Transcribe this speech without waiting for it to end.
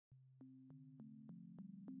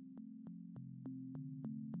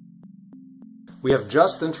We have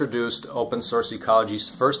just introduced Open Source Ecology's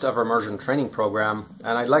first ever immersion training program,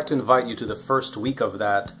 and I'd like to invite you to the first week of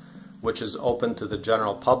that, which is open to the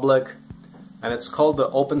general public, and it's called the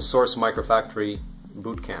Open Source Microfactory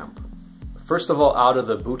Bootcamp. First of all, out of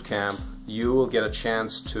the bootcamp, you will get a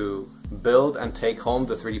chance to build and take home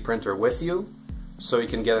the 3D printer with you, so you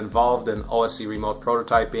can get involved in OSE remote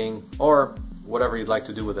prototyping or whatever you'd like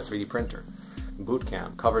to do with a 3D printer.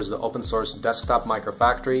 Bootcamp covers the open source desktop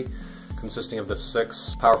microfactory, consisting of the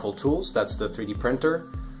 6 powerful tools. That's the 3D printer,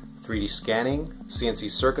 3D scanning,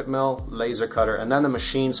 CNC circuit mill, laser cutter, and then the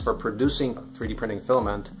machines for producing 3D printing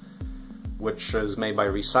filament, which is made by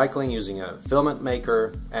recycling using a filament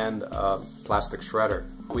maker and a plastic shredder.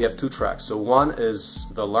 We have 2 tracks. So one is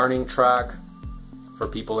the learning track for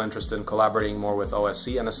people interested in collaborating more with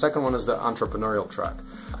OSE, and the second one is the entrepreneurial track.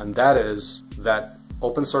 And that is that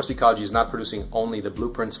Open Source Ecology is not producing only the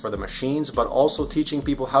blueprints for the machines, but also teaching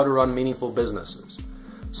people how to run meaningful businesses.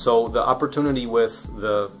 So the opportunity with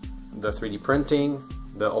the 3D printing,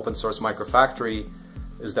 the Open Source Microfactory,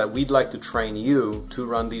 is that we'd like to train you to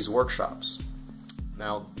run these workshops.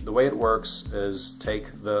 Now, the way it works is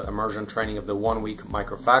take the immersion training of the 1-week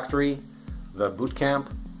Microfactory, the bootcamp,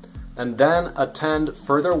 and then attend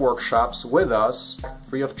further workshops with us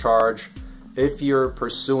free of charge. If you're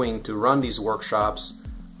pursuing to run these workshops,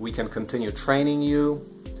 we can continue training you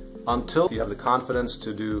until you have the confidence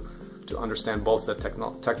to understand both the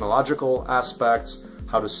technological aspects,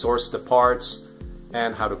 how to source the parts,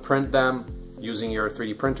 and how to print them using your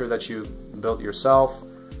 3D printer that you built yourself,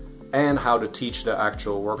 and how to teach the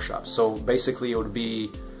actual workshop. So basically it would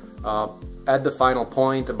be at the final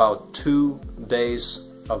point about 2 days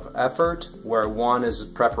of effort, where one is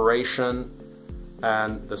preparation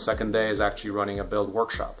and the second day is actually running a build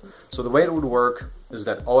workshop. So the way it would work is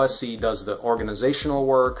that OSE does the organizational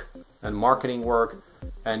work and marketing work,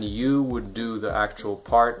 and you would do the actual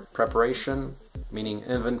part preparation, meaning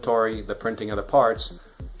inventory, the printing of the parts,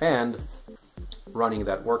 and running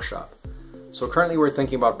that workshop. So currently we're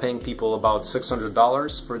thinking about paying people about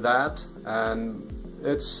 $600 for that, and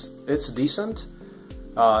it's decent.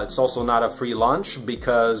 It's also not a free lunch,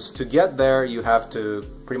 because to get there you have to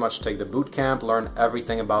pretty much take the boot camp, learn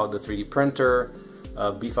everything about the 3D printer,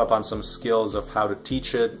 beef up on some skills of how to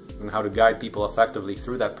teach it and how to guide people effectively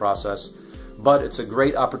through that process. But it's a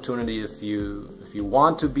great opportunity if you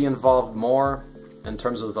want to be involved more in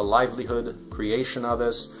terms of the livelihood creation of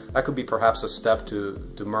this. That could be perhaps a step to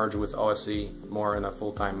merge with OSE more in a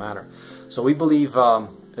full-time manner. So we believe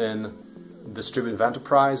in distributive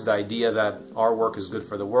enterprise, the idea that our work is good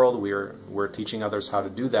for the world. We're teaching others how to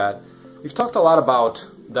do that. We've talked a lot about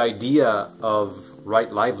the idea of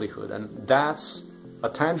right livelihood, and that's a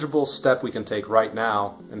tangible step we can take right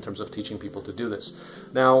now in terms of teaching people to do this.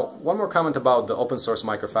 Now, one more comment about the Open Source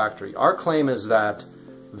Microfactory. Our claim is that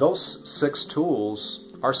those 6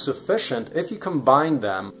 tools are sufficient if you combine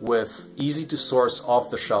them with easy to source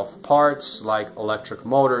off-the-shelf parts like electric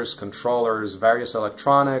motors, controllers, various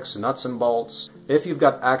electronics, nuts and bolts. If you've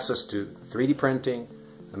got access to 3D printing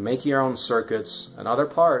and making your own circuits and other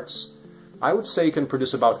parts, I would say you can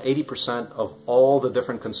produce about 80% of all the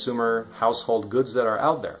different consumer household goods that are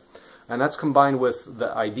out there. And that's combined with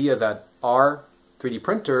the idea that our 3D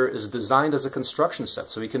printer is designed as a construction set,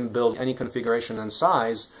 so you can build any configuration and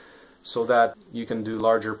size so that you can do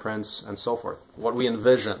larger prints and so forth. What we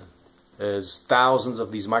envision is thousands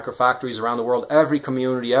of these microfactories around the world. Every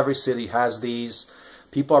community, every city has these.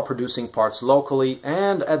 People are producing parts locally,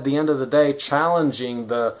 and at the end of the day challenging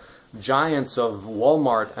the giants of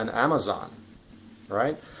Walmart and Amazon,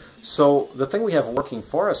 right? So the thing we have working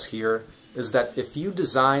for us here is that if you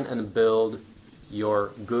design and build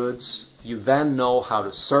your goods, you then know how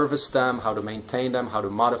to service them, how to maintain them, how to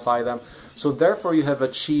modify them. So therefore you have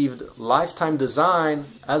achieved lifetime design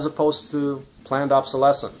as opposed to planned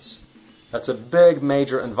obsolescence. That's a big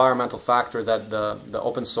major environmental factor that the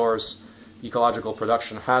open source ecological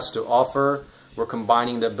production has to offer. We're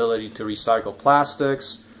combining the ability to recycle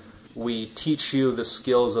plastics. We teach you the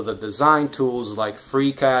skills of the design tools like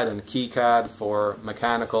FreeCAD and KeyCAD for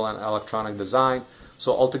mechanical and electronic design.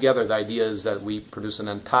 So altogether the idea is that we produce an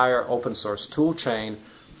entire open source tool chain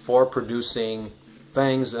for producing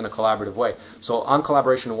things in a collaborative way. So on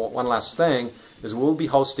collaboration, one last thing is we'll be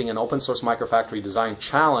hosting an Open Source Microfactory Design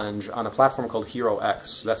Challenge on a platform called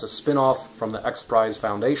HeroX. That's a spin-off from the X Prize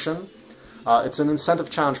Foundation. It's an incentive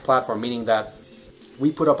challenge platform, meaning that we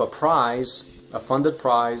put up a prize, a funded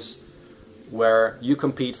prize, where you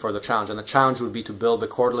compete for the challenge. And the challenge would be to build the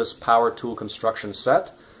cordless power tool construction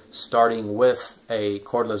set, starting with a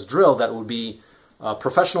cordless drill that would be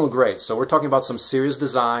professional grade. So we're talking about some serious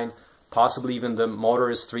design, possibly even the motor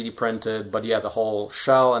is 3D printed, but yeah, the whole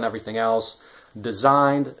shell and everything else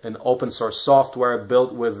designed in open source software,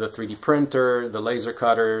 built with the 3D printer, the laser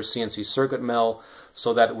cutter, CNC circuit mill,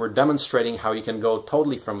 so that we're demonstrating how you can go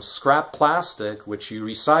totally from scrap plastic, which you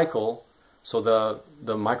recycle. So the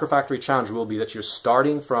Microfactory challenge will be that you're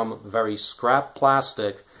starting from very scrap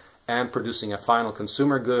plastic and producing a final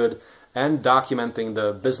consumer good and documenting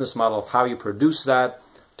the business model of how you produce that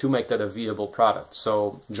to make that a viable product.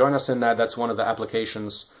 So join us in that. That's one of the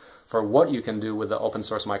applications for what you can do with the open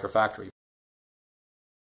source Microfactory.